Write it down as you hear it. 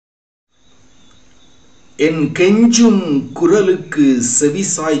என் கெஞ்சும் குரலுக்கு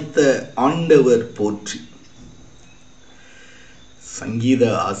செவிசாய்த்த ஆண்டவர் போற்றி. சங்கீத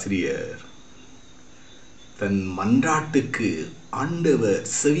ஆசிரியர் தன் மன்றாட்டுக்கு ஆண்டவர்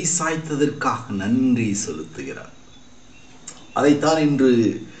செவிசாய்த்ததற்காக நன்றி செலுத்துகிறார். அதைத்தான் இன்று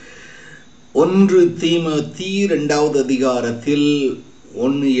 1 தீமோத்தேயு 2வது அதிகாரத்தில்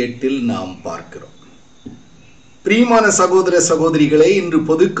 1:8 நாம் பார்க்கிறோம். பிரியமான சகோதர சகோதரிகளே, இன்று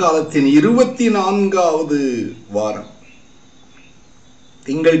பொதுக்காலத்தின் 24வது வாரம்,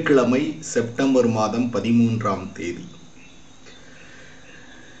 திங்கட்கிழமை, செப்டம்பர் மாதம் 13ஆம் தேதி.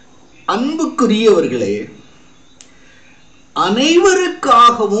 அன்புக்குரியவர்களே,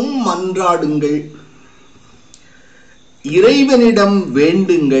 அனைவருக்காகவும் மன்றாடுங்கள், இறைவனிடம்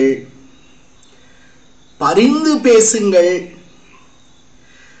வேண்டுங்கள், பரிந்து பேசுங்கள்,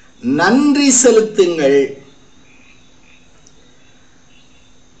 நன்றி செலுத்துங்கள்.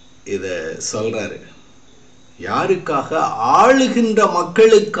 இத சொல்றாரு. யாருக்காக? ஆளுகின்ற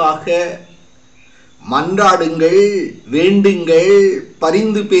மக்களுக்காக மன்றாடுங்கள், வேண்டுங்கள்,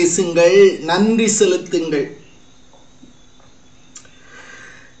 பரிந்து பேசுங்கள், நன்றி செலுத்துங்கள்.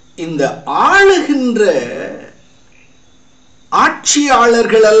 இந்த ஆளுகின்ற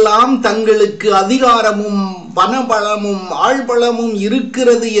ஆட்சியாளர்கள் எல்லாம் தங்களுக்கு அதிகாரமும் பணபலமும் ஆள்பலமும்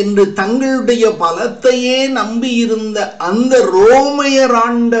இருக்கிறது என்று தங்களுடைய பலத்தையே நம்பியிருந்த அந்த ரோமையர்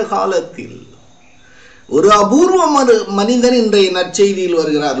ஆண்ட காலத்தில் ஒரு அபூர்வ மனிதன் இன்றைய நற்செய்தியில்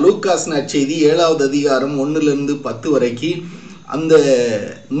வருகிறார். லூக்காஸ் நற்செய்தி 7வது அதிகாரம் 1-10 வரைக்கும் அந்த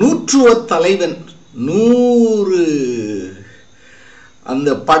நூற்றுவ தலைவன் 100 அந்த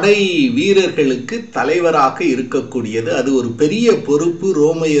படை வீரர்களுக்கு தலைவராக இருக்கக்கூடியது. அது ஒரு பெரிய பொறுப்பு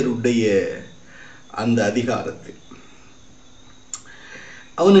ரோமையருடைய அந்த அதிகாரத்தில்.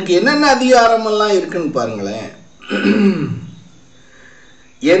 அவனுக்கு என்னென்ன அதிகாரம் எல்லாம் இருக்குன்னு பாருங்களேன்.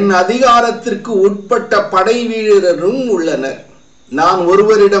 என் அதிகாரத்திற்கு உட்பட்ட படை வீரரும் உள்ளனர். நான்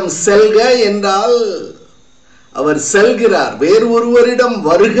ஒருவரிடம் செல்க என்றால் அவர் செல்கிறார், வேறு ஒருவரிடம்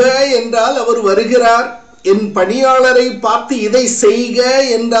வருக என்றால் அவர் வருகிறார். என் பணியாளரை பார்த்து இதை செய்க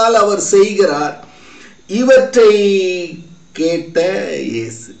என்றால் அவர் செய்கிறார். இவற்றை கேட்ட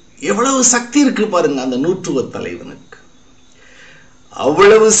இயேசு, எவ்வளவு சக்தி இருக்கு பாருங்க அந்த நூற்றுவ தலைவனுக்கு.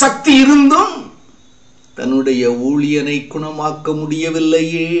 அவ்வளவு சக்தி இருந்தும் தன்னுடைய ஊழியனை குணமாக்க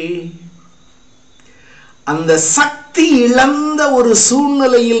முடியவில்லையே. அந்த சக்தி இழந்த ஒரு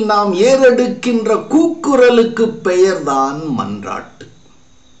சூழ்நிலையில் நாம் ஏறெடுக்கின்ற கூக்குரலுக்கு பெயர்தான் மன்றாட்டு.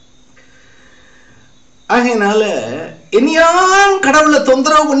 ஆகையினால இனியான் கடவுளை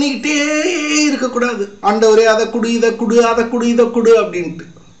தொந்தரவு பண்ணிக்கிட்டே இருக்கக்கூடாது. ஆண்டவரே அதை குடு, இதை குடு, அதை குடு, இதை குடு அப்படின்ட்டு.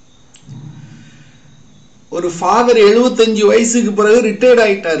 ஒரு ஃபாதர் 75 வயசுக்கு பிறகு ரிட்டையர்ட்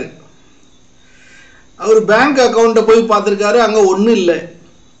ஆயிட்டாரு. அவர் பேங்க் அக்கௌண்ட்டை போய் பார்த்துருக்காரு, அங்க ஒன்றும் இல்லை.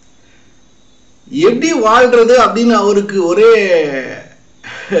 எப்படி வாழ்றது அப்படின்னு அவருக்கு ஒரே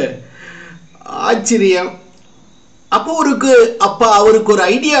ஆச்சரியம். அப்போ அவருக்கு ஒரு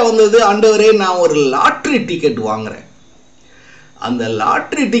ஐடியா வந்தது. ஆண்டவரே, நான் ஒரு லாட்ரி டிக்கெட் வாங்குறேன். அந்த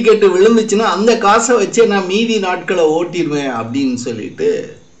லாட்ரி டிக்கெட் விழுந்துச்சுன்னா அந்த காசை வச்சு நான் மீதி நாட்களை ஓட்டிடுவேன் அப்படின்னு சொல்லிட்டு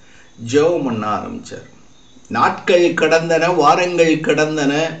ஜெபம் பண்ண ஆரம்பிச்சார். நாட்கள் கடந்தன, வாரங்கள்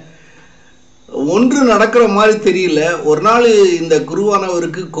கடந்தன, ஒன்று நடக்கிற மாதிரி தெரியல. ஒரு நாள் இந்த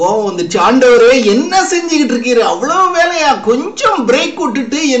குருவானவருக்கு கோபம் வந்துச்சு. ஆண்டவரே, என்ன செஞ்சுக்கிட்டு இருக்கீரு? அவ்வளவு வேலையா? கொஞ்சம் பிரேக்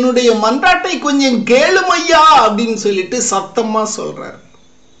விட்டுட்டு என்னுடைய மன்றாட்டை கொஞ்சம் கேளுமையா அப்படின்னு சொல்லிட்டு சத்தமா சொல்றாரு.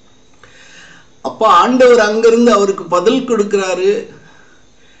 அப்ப ஆண்டவர் அங்கிருந்து அவருக்கு பதில் கொடுக்கிறாரு.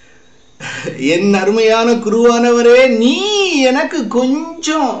 என் அருமையான குருவானவரே, நீ எனக்கு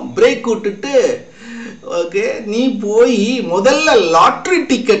கொஞ்சம் பிரேக் விட்டுட்டு ஓகே, நீ போய் முதல்ல லாட்ரி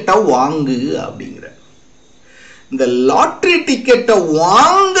டிக்கெட்டை வாங்கு அப்படிங்கிற. இந்த லாட்ரி டிக்கெட்டை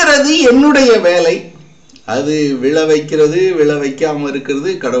வாங்கிறது என்னுடைய வேலை. அது விழ வைக்கிறது, விழ வைக்காம இருக்கிறது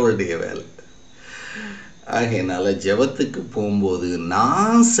கடவுளுடைய வேலை. ஆகையினால ஜெபத்துக்கு போகும்போது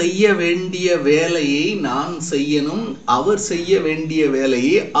நான் செய்ய வேண்டிய வேலையை நான் செய்யணும், அவர் செய்ய வேண்டிய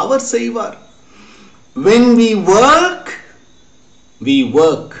வேலையை அவர் செய்வார். When we work, we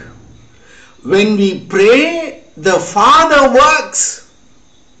work. When we pray, the Father works.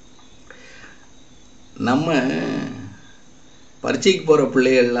 நம்ம பரீட்சைக்கு போற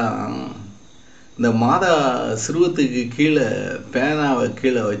பிள்ளைகள்லாம் இந்த மாதா சிறுவத்துக்கு கீழே பேனாவை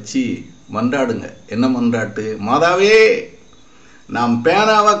கீழே வச்சு மன்றாடுங்க. என்ன மன்றாட்டு? மாதாவே, நான்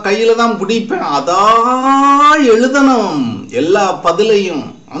பேனாவை கையில தான் பிடிப்பேன், அதான் எழுதணும் எல்லா பதிலையும்,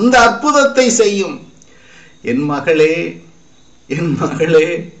 அந்த அற்புதத்தை செய்யும். என் மகளே, என் மகளே,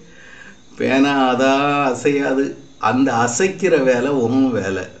 பேனா அதான் அசையாது, அந்த அசைக்கிற வேலை உன்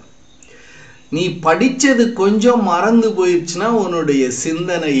வேலை. நீ படிச்சது கொஞ்சம் மறந்து போயிடுச்சுன்னா உன்னுடைய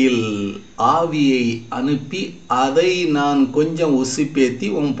சிந்தனையில் ஆவியை அனுப்பி அதை நான் கொஞ்சம் உசுப்பேத்தி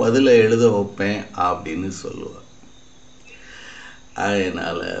உன் பதில எழுத வைப்பேன் அப்படின்னு சொல்லுவார்.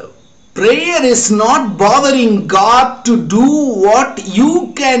 அதனால prayer is not bothering God to do what you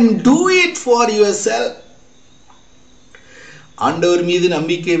can do it for yourself. ஆண்டவர் மீது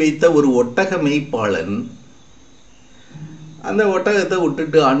நம்பிக்கை வைத்த ஒரு ஒட்டக மேய்ப்பாளன் அந்த ஒட்டகத்தை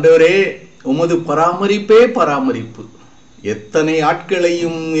விட்டுட்டு, ஆண்டவரே உமது பராமரிப்பே பராமரிப்பு, எத்தனை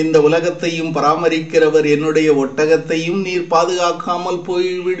ஆட்களையும் இந்த உலகத்தையும் பராமரிக்கிறவர் என்னுடைய ஒட்டகத்தையும் நீர் பாதுகாக்காமல்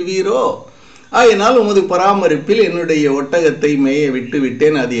போய் விடுவீரோ, அதனால் உமது பராமரிப்பில் என்னுடைய ஒட்டகத்தை மேய விட்டு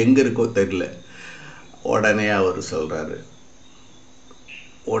விட்டேன், அது எங்க இருக்கோ தெரியல. உடனே அவர் சொல்றாரு,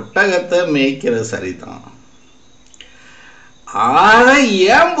 ஒட்டகத்தை மேய்க்கிற சரிதான், ஆனா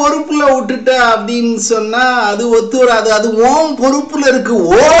ஏன் பொறுப்புல விட்டுட்ட அப்படின்னு சொன்னா அது ஒத்து வராது, அது ஓம் பொறுப்புல இருக்கு,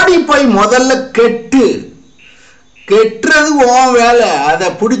 ஓடி போய் முதல்ல கெட்டுறது ஓன் வேலை, அதை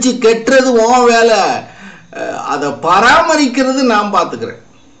பிடிச்சி கெட்டுறது ஓன் வேலை, அதை பராமரிக்கிறது நான்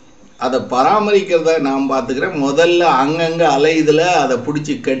பார்த்துக்கிறேன், முதல்ல அங்கங்க அலையுதுல அதை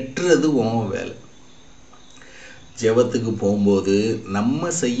பிடிச்சி கெட்டுறது ஓன் வேலை. ஜெபத்துக்கு போகும்போது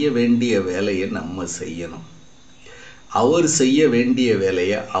நம்ம செய்ய வேண்டிய வேலையை நம்ம செய்யணும், அவர் செய்ய வேண்டிய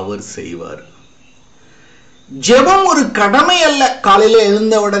வேலையை அவர் செய்வார். ஜெபம் ஒரு கடமை அல்ல. காலையில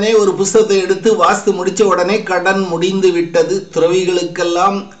எழுந்த உடனே ஒரு புஸ்தகத்தை எடுத்து வாசித்து முடிச்ச உடனே கடன் முடிந்து விட்டது.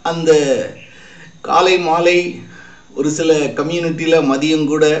 துறவிகளுக்கெல்லாம் அந்த காலை மாலை, ஒரு சில கம்யூனிட்டியில மதியம்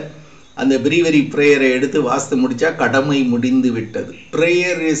கூட அந்த பிரிவரி பிரேயரை எடுத்து வாசித்து முடிச்சா கடமை முடிந்து விட்டது.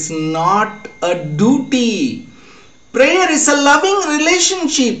 Prayer is not a duty, prayer is a loving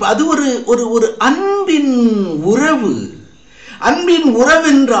relationship. அது ஒரு அன்பின் உறவு. அன்பின் உறவு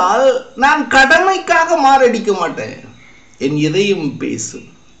என்றால் நான் கடமைக்காக மாரடிக்க மாட்டேன். என் இதயம் பேசும்,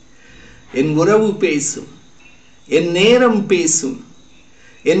 என் உறவு பேசும், என் நேரம் பேசும்,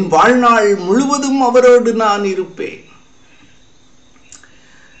 என் வாழ்நாள் முழுவதும் அவரோடு நான் இருப்பேன்.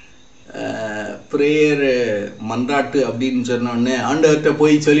 பிரேயர் மன்றாட்டு அப்படின்னு சொன்னோடனே ஆண்டவர்கிட்ட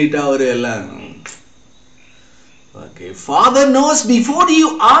போய் சொல்லிட்டா அவரு எல்லாம் okay. Father knows before you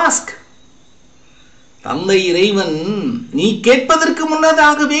ask. தந்தை இறைவன் நீ கேட்பதற்கு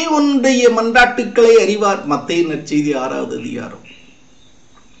முன்னதாகவே உன்னுடைய மன்றாட்டுக்களை அறிவார். மத்தேயு நற்செய்தி 6வது அதிகாரம்.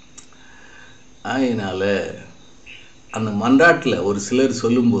 அதனால அந்த மன்றாட்டில் ஒரு சிலர்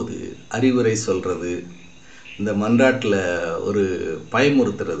சொல்லும்போது அறிவுரை சொல்றது, இந்த மன்றாட்டில் ஒரு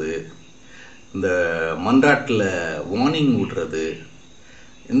பயமுறுத்துறது, இந்த மன்றாட்டில் வார்னிங் விடுறது,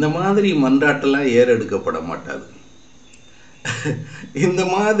 இந்த மாதிரி மன்றாட்டெல்லாம் ஏறெடுக்கப்பட மாட்டாது. இந்த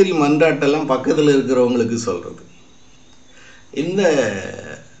மாதிரி மன்றாட்டெல்லாம் பக்கத்தில் இருக்கிறவங்களுக்கு சொல்றது. இந்த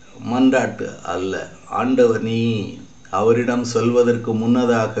மன்றாட்டு அல்ல. ஆண்டவர் நீ அவரிடம் சொல்வதற்கு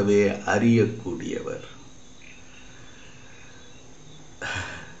முன்னதாகவே அறியக்கூடியவர்.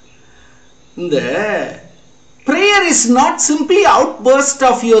 இந்த prayer is not simply outburst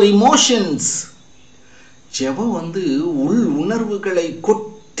of your emotions. ஜெபம் உள் உணர்வுகளை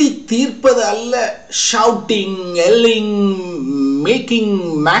கொட்டி தீர்ப்பது அல்ல. shouting, yelling, making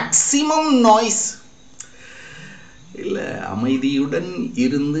maximum noise இல்ல. அமைதியுடன்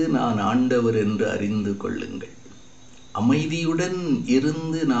இருந்து நான் ஆண்டவர் என்று அறிந்து கொள்ளுங்கள். அமைதியுடன்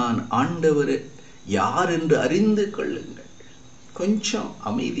இருந்து நான் ஆண்டவர் யார் என்று அறிந்து கொள்ளுங்கள். கொஞ்சம்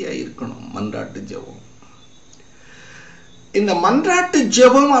அமைதியா இருக்கணும் மன்றாட்டு ஜெபம். இந்த மன்றாட்டு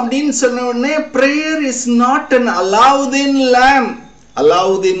ஜெபம் அப்படின்னு சொன்ன உடனே prayer is not an Aladdin lamp.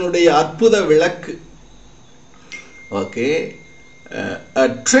 அலாவுதீனுடைய அற்புத விளக்கு. Okay, a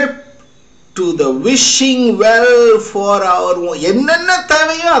trip to the wishing well for our என்னென்ன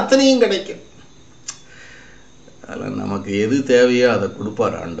தேவையோ அத்தனையும் கிடைக்கும். அதில் நமக்கு எது தேவையோ அதை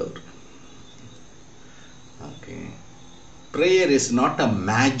கொடுப்பார் ஆண்டவர். Okay, prayer is not a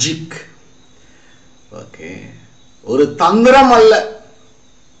magic. Okay, ஒரு தந்திரம் அல்ல.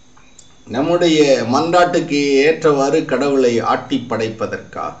 நம்முடைய மன்றாட்டுக்கு ஏற்றவாறு கடவுளை ஆட்டி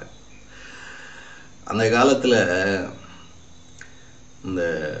படைப்பதற்காக. அந்த காலத்தில் இந்த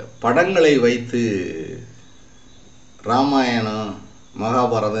படங்களை வைத்து ராமாயணம்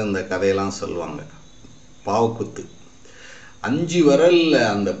மகாபாரதம் இந்த கதையெல்லாம் சொல்லுவாங்க. பாவக்குத்து 5 விரல்ல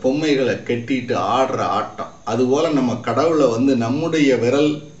அந்த பொம்மைகளை கெட்டிட்டு ஆடுற ஆட்டம். அதுபோல நம்ம கடவுளை நம்முடைய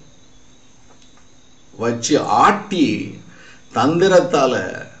விரல் வச்சு ஆட்டி தந்திரத்தால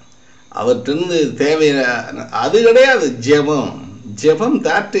அவற்றிருந்து தேவையான அது கிடையாது. ஜெபம் ஜெபம்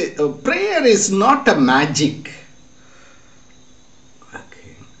that prayer is not a magic.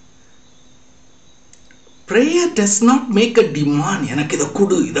 Okay, prayer does not make a demand. எனக்கு இதை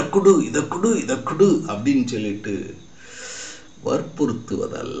கொடு இதை கொடு இதை கொடு இதை கொடு அப்படின்னு சொல்லிட்டு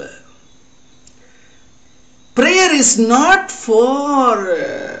வற்புறுத்துவதல்ல. prayer is not for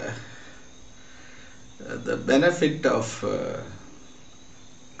the benefit of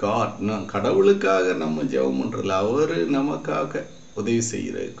God. கடவுளுக்காக நம்ம ஜெபம் பண்றல, அவர் நமக்காக உதவி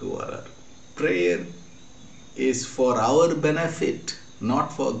செய்யறதுக்கு வரார். Prayer is for our benefit, not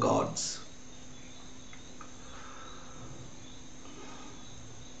for God's.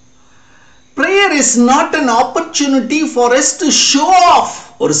 Prayer is not an opportunity for us to show off.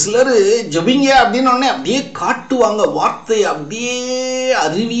 ஒரு சிலர் ஜெபிங்க அப்படின்னு உடனே அப்படியே காட்டுவாங்க, வார்த்தை அப்படியே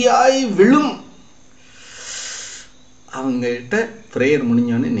அருவியாய் விழும். அவங்ககிட்ட ப்ரேயர்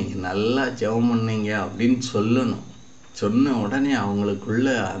முடிஞ்சோடனே நீங்கள் நல்லா ஜெபம் பண்ணீங்க அப்படின்னு சொல்லணும். சொன்ன உடனே அவங்களுக்குள்ள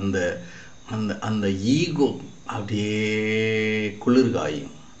அந்த அந்த அந்த ஈகோ அப்படியே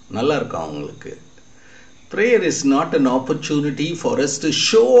குளிர்காயும், நல்லா இருக்கும் அவங்களுக்கு. Prayer is not an opportunity for us to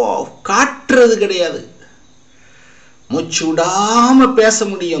show of. காட்டுறது கிடையாது. மூச்சு விடாம பேச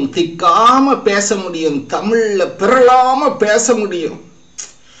முடியும், திக்காம பேச முடியும், தமிழ்ல பிறலாம பேச முடியும்.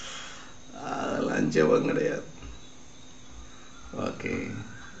 அதெல்லாம் ஜெபம் கிடையாது. ஓகே,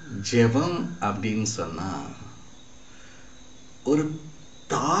 ஜெபம் அப்படின்னு சொன்னா ஒரு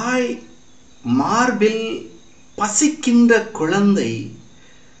தாய் மார்பில் பசிக்கின்ற குழந்தை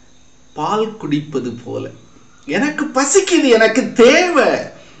பால் குடிப்பது போல, எனக்கு பசிக்குது, எனக்கு தேவை,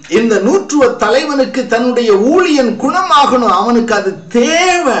 இந்த நூற்றுவ தலைவனுக்கு தன்னுடைய ஊழியன் குணமாகணும், அவனுக்கு அது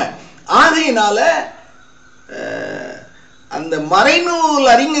தேவை. ஆகையினால அந்த மறைநூல்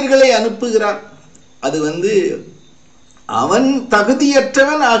அறிஞர்களை அனுப்புகிறான். அது அவன்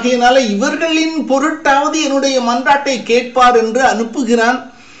தகுதியற்றவன், ஆகையினால இவர்களின் பொருட்டாவது என்னுடைய மன்றாட்டை கேட்பார் என்று அனுப்புகிறான்.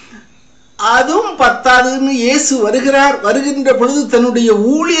 அதுவும் பத்தாதுன்னு இயேசு வருகிறார். வருகின்ற பொழுது தன்னுடைய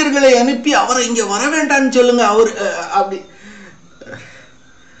ஊழியர்களை அனுப்பி அவரை இங்க வர வேண்டாம்னு சொல்லுங்க, அவர் அப்படி.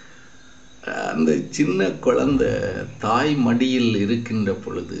 அந்த சின்ன குழந்தை தாய் மடியில் இருக்கின்ற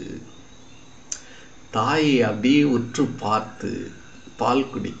பொழுது தாயை அப்படியே உற்று பார்த்து பால்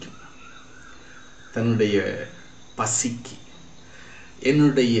குடிக்கும். தன்னுடைய பசிக்கு,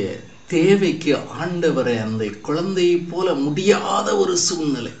 என்னுடைய தேவைக்கு ஆண்டவரை அந்த குழந்தையை போல முடியாத ஒரு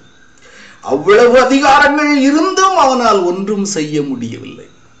சூழ்நிலை. அவ்வளவு அதிகாரங்கள் இருந்தும் அவனால் ஒன்றும் செய்ய முடியவில்லை.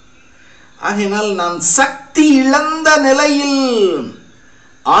 ஆகையினால் நான் சக்தி இழந்த நிலையில்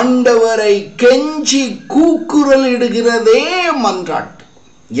ஆண்டவரை கெஞ்சி கூக்குரல் இடுகிறதே மன்றாட்டு.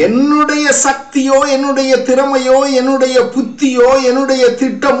 என்னுடைய சக்தியோ, என்னுடைய திறமையோ, என்னுடைய புத்தியோ, என்னுடைய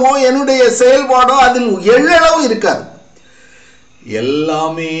திட்டமோ, என்னுடைய செயல்பாடோ அதில் எள்ளளவு இருக்காது.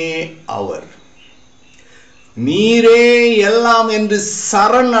 எல்லாமே அவர். நீரே எல்லாம் என்று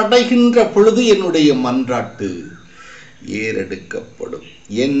சரணடைகின்ற பொழுது என்னுடைய மன்றாட்டு ஏறெடுக்கப்படும்.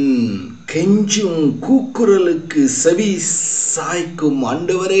 என் கெஞ்சும் கூக்குரலுக்கு செவி சாய்க்கும்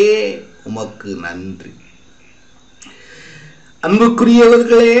ஆண்டவரே உமக்கு நன்றி.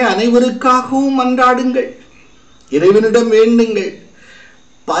 அன்புக்குரியவர்களே, அனைவருக்காகவும் மன்றாடுங்கள், இறைவனிடம் வேண்டுங்கள்,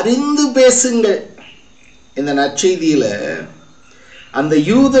 பரிந்து பேசுங்கள். இந்த நற்செய்தியில அந்த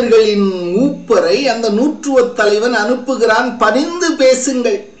யூதர்களின் மூப்பரை அந்த நூற்றுவ தலைவன் அனுப்புகிறான், பரிந்து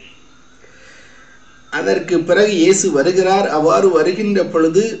பேசுங்கள். அதற்கு பிறகு இயேசு வருகிறார். அவ்வாறு வருகின்ற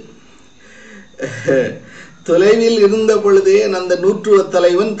பொழுது தொலைவில் இருந்த பொழுதே அந்த நூற்றுவ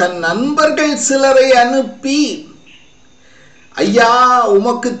தலைவன் தன் நண்பர்கள் சிலரை அனுப்பி, ஐயா,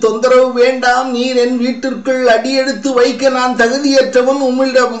 உமக்கு தொந்தரவு வேண்டாம், நீர் என் வீட்டிற்குள் அடியெடுத்து வைக்க நான் தகுதியற்றவன்,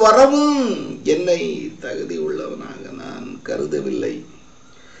 உம்மிடம் வரவும் என்னை தகுதி உள்ளவனாக நான் கருதவில்லை.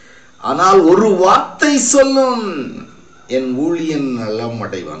 ஆனால் ஒரு வார்த்தை சொல்லும், என் ஊழியன் நலம்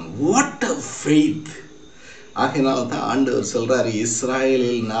அடைவான். What a faith! ஆகினால் தான் ஆண்டவர் சொல்றார்,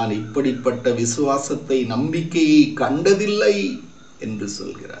 இஸ்ராயலில் நான் இப்படிப்பட்ட விசுவாசத்தை, நம்பிக்கையை கண்டதில்லை என்று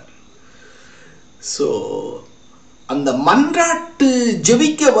சொல்கிறார். சோ அந்த மன்றாட்டு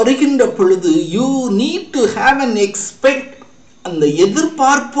ஜெபிக்க வருகின்ற பொழுது you need to have an expect. அந்த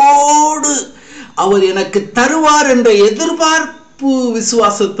எதிர்பார்ப்போடு அவர் எனக்கு தருவார் என்ற எதிர்பார்ப்பு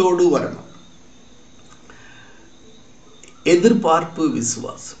விசுவாசத்தோடு வரணும். எதிர்பார்ப்பு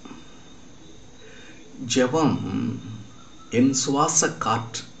விசுவாசம். ஜெபம் என் சுவாச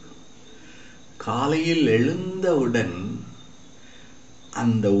காற்று. காலையில் எழுந்தவுடன்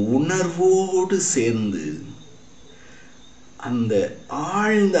அந்த உணர்வோடு சேர்ந்து, அந்த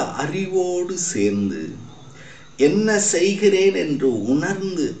ஆழ்ந்த அறிவோடு சேர்ந்து, என்ன செய்கிறேன் என்று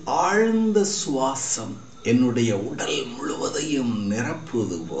உணர்ந்து ஆழ்ந்த சுவாசம் என்னுடைய உடல் முழுவதையும்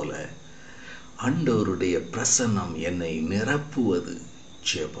நிரப்புவது போல ஆண்டவருடைய பிரசன்னம் என்னை நிரப்புவது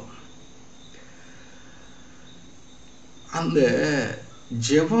ஜெபம். அந்த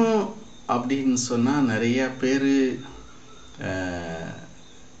ஜெபம் அப்படின்னு சொன்னா நிறைய பேர்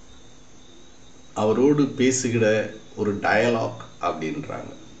அவரோடு பேசுகிற ஒரு டயலாக்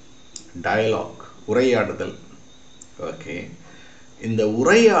அப்படின்றாங்க. டயலாக், உரையாடுதல். ஓகே, இந்த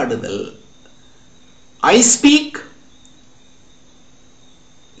உரையாடுதல் I speak,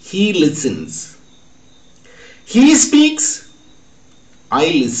 he listens. He speaks, I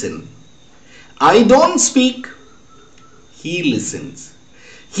listen. I don't speak, he listens.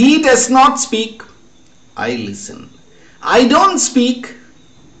 He does not speak, I listen. I don't speak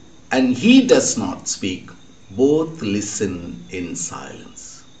and he does not speak. Both listen in silence.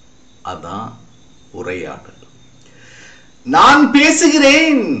 அதான் உரையாடல். நான்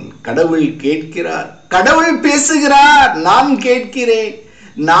பேசுகிறேன், கடவுள் கேட்கிறார். கடவுள் பேசுகிறார், நான் கேட்கிறேன்.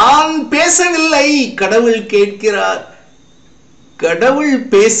 நான் பேசவில்லை, கடவுள் கேட்கிறார். கடவுள்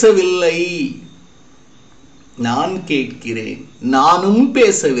பேசவில்லை, நான் கேட்கிறேன். நானும்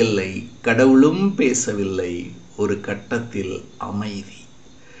பேசவில்லை, கடவுளும் பேசவில்லை. ஒரு கட்டத்தில் அமைதி.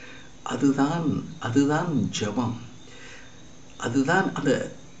 அதுதான் ஜெபம். அதுதான்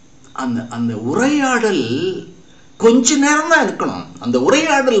அந்த உரையாடல் கொஞ்ச நேரம் தான் இருக்கணும். அந்த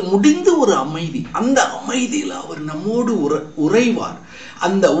உரையாடல் முடிந்து ஒரு அமைதி. அந்த அமைதியில் அவர் நம்மோடு உரைவார்.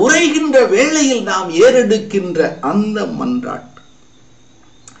 அந்த உரைகின்ற வேளையில் நாம் ஏறெடுக்கின்ற அந்த மன்றாட்டு.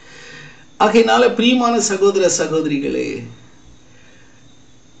 ஆகையினால பிரியமான சகோதர சகோதரிகளே,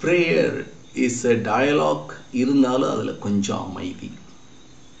 பிரேயர் இஸ் எ டயலாக். இருந்தாலும் அதுல கொஞ்சம் அமைதி.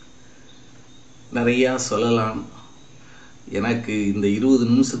 நிறைய சொல்லலாம், எனக்கு இந்த 20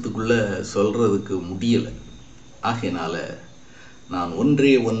 நிமிஷத்துக்குள்ள சொல்றதுக்கு முடியல. ஆகையினால நான்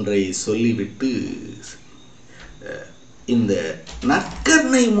ஒன்றை சொல்லிவிட்டு, இந்த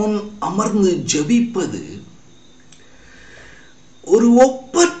நற்கருணை முன் அமர்ந்து ஜெபிப்பது ஒரு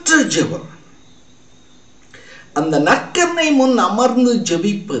ஒப்பற்ற ஜெபம். அந்த நற்கருணை முன் அமர்ந்து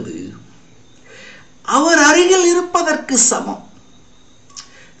ஜெபிப்பது அவர் அருகில் இருப்பதற்கு சமம்.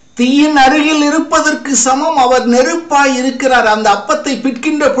 தீயின் அருகில் இருப்பதற்கு சமம். அவர் நெருப்பாய் இருக்கிறார். அந்த அப்பத்தை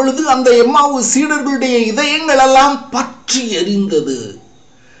பிற்கின்ற பொழுது அந்த எம்மாவு சீடர்களுடைய இதயங்கள் எல்லாம் பற்றி எரிந்தது.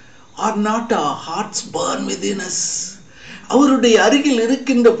 Are not our hearts burn within us? அவருடைய அருகில்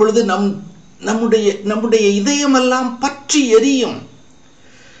இருக்கின்ற பொழுது நம்முடைய இதயம் எல்லாம் பற்றி எரியும்.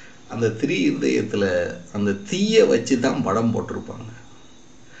 அந்த திரி இதயத்துல அந்த தீய வச்சு தான் படம் போட்டிருப்பாங்க.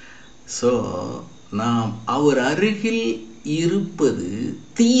 ஸோ நாம் அவர் அருகில் இருப்பது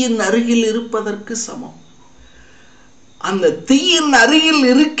தீயின் அருகில் இருப்பதற்கு சமம். அந்த தீயின் அருகில்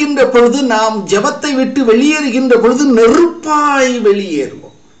இருக்கின்ற பொழுது நாம் ஜெபத்தை விட்டு வெளியேறுகின்ற பொழுது நெருப்பாய்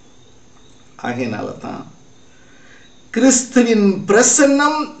வெளியேறுவோம். ஆகையினால தான் கிறிஸ்துவின்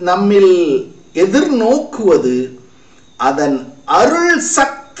பிரசன்னம் நம்மில் எதிர்நோக்குவது அதன் அருள்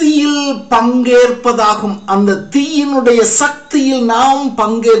சக்தியில் பங்கேற்பதாகும். அந்த தீயினுடைய சக்தியில் நாம்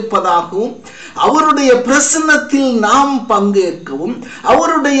பங்கேற்பதாகவும், அவருடைய பிரசன்னத்தில் நாம் பங்கேற்கவும்,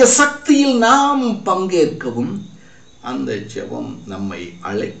 அவருடைய சக்தியில் நாம் பங்கேற்கவும் அந்த ஜெபம் நம்மை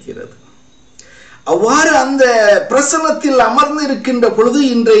அழைக்கிறது. அவ்வாறு அந்த பிரசன்னத்தில் அமர்ந்து இருக்கின்ற பொழுது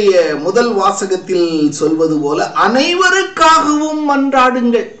இன்றைய முதல் வாசகத்தில் சொல்வது போல அனைவருக்காகவும்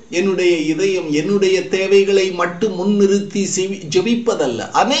மன்றாடுங்கள். என்னுடைய இதயம் என்னுடைய தேவைகளை மட்டும் முன்னிறுத்தி ஜெபிப்பதல்ல,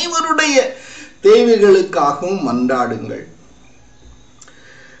 அனைவருடைய தேவைகளுக்காகவும் மன்றாடுங்கள்.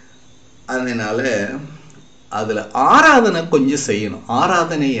 அதனால அதுல ஆராதனை கொஞ்சம் செய்யணும்.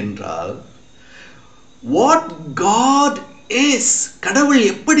 ஆராதனை என்றால் வாட் காட் இஸ், கடவுள்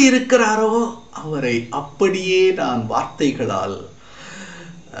எப்படி இருக்கிறாரோ அவரை அப்படியே நான் வார்த்தைகளால்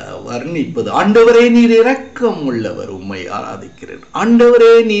வர்ணிப்பது. ஆண்டவரே நீர் இரக்கம் உள்ளவர், உம்மை ஆராதிக்கிறேன்.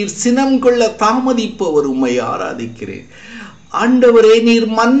 ஆண்டவரே நீர் சினம் கொள்ள தாமதிப்பவர், உம்மை ஆராதிக்கிறேன். ஆண்டவரே நீர்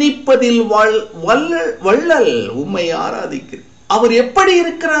மன்னிப்பதில் வள்ளல், உம்மை ஆராதிக்கிறேன். அவர் எப்படி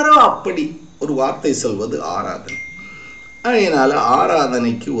இருக்கிறாரோ அப்படி ஒரு வார்த்தை சொல்வது ஆராதனை. அதனால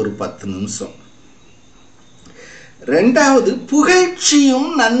ஆராதனைக்கு ஒரு 10 நிமிஷம். ரெண்டாவது, புகழ்ச்சியும்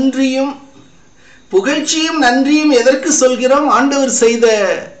நன்றியும். புகழ்ச்சியும் நன்றியும் எதற்கு சொல்கிறோம்? ஆண்டவர் செய்த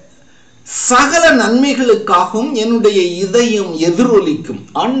சகல நன்மைகளுக்காகவும் என்னுடைய இதயம் எதிரொலிக்கும்.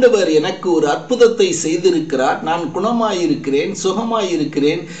 ஆண்டவர் எனக்கு ஒரு அற்புதத்தை செய்திருக்கிறார், நான் குணமாயிருக்கிறேன்,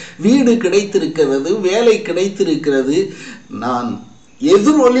 சுகமாயிருக்கிறேன், வீடு கிடைத்திருக்கிறது, வேலை கிடைத்திருக்கிறது. நான்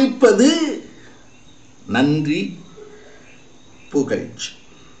எதிரொலிப்பது நன்றி, புகழ்ச்சி.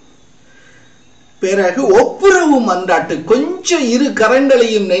 பிறகு ஒப்புரவு மன்றாட்டு. கொஞ்சம் இரு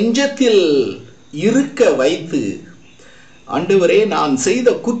கரங்களையும் நெஞ்சத்தில் இருக்க வைத்து, ஆண்டவரே நான் செய்த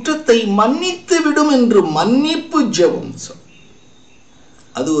குற்றத்தை மன்னித்து விடும் என்று மன்னிப்பு ஜெபம்.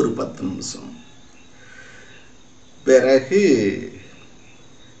 அது ஒரு 10 நிமிஷம். பிறகு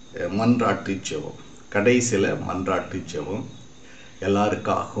மன்றாட்டு ஜெபம். கடைசியில மன்றாட்டு ஜெபம்.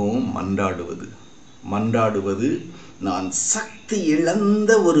 எல்லாருக்காகவும் மன்றாடுவது நான் சக்தி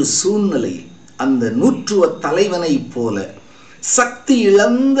இழந்த ஒரு சூழ்நிலையில் அந்த நூற்றுவ தலைவனை போல சக்தி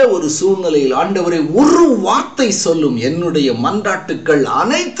இழந்த ஒரு சூழ்நிலையில் ஆண்டவரே ஒரு வார்த்தை சொல்லும், என்னுடைய மன்றாட்டுக்கள்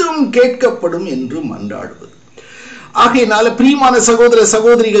அனைத்தும் கேட்கப்படும் என்று மன்றாடுவது. ஆகையினால பிரியமான சகோதர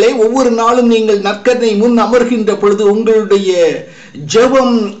சகோதரிகளே, ஒவ்வொரு நாளும் நீங்கள் நற்கருணை முன் அமர்கின்ற பொழுது உங்களுடைய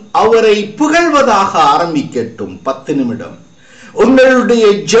ஜெபம் அவரை புகழ்வதாக ஆரம்பிக்கட்டும். 10 நிமிடம் உங்களுடைய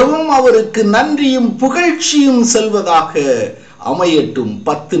ஜெபம் அவருக்கு நன்றியும் புகழ்ச்சியும் செல்வதாக அமையட்டும்.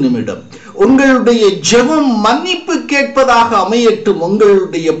 10 நிமிடம் உங்களுடைய ஜெபம் மன்னிப்பு கேட்பதாக அமையட்டும்.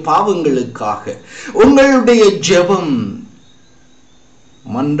 உங்களுடைய பாவங்களுக்காக உங்களுடைய ஜெபம்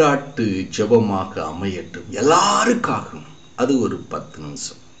மன்றாட்டு ஜெபமாக அமையட்டும். எல்லாருக்காகவும் அது ஒரு 10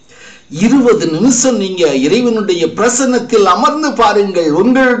 நிமிஷம், 20 நிமிஷம் நீங்க இறைவனுடைய பிரசன்னத்தில் அமர்ந்து பாருங்கள்.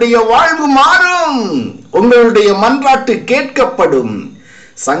 உங்களுடைய வாழ்வு மாறும், உங்களுடைய மன்றாட்டு கேட்கப்படும்.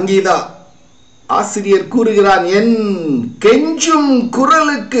 சங்கீதா ஆசிரியர் கூறுகிறான், என் கெஞ்சும்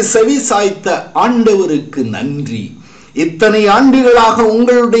குரலுக்கு செவி சாய்த்த ஆண்டவருக்கு நன்றி. இத்தனை ஆண்டுகளாக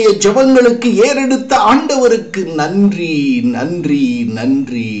உங்களுடைய ஜெபங்களுக்கு ஏறெடுத்த ஆண்டவருக்கு நன்றி, நன்றி,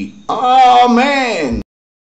 நன்றி. ஆமென்.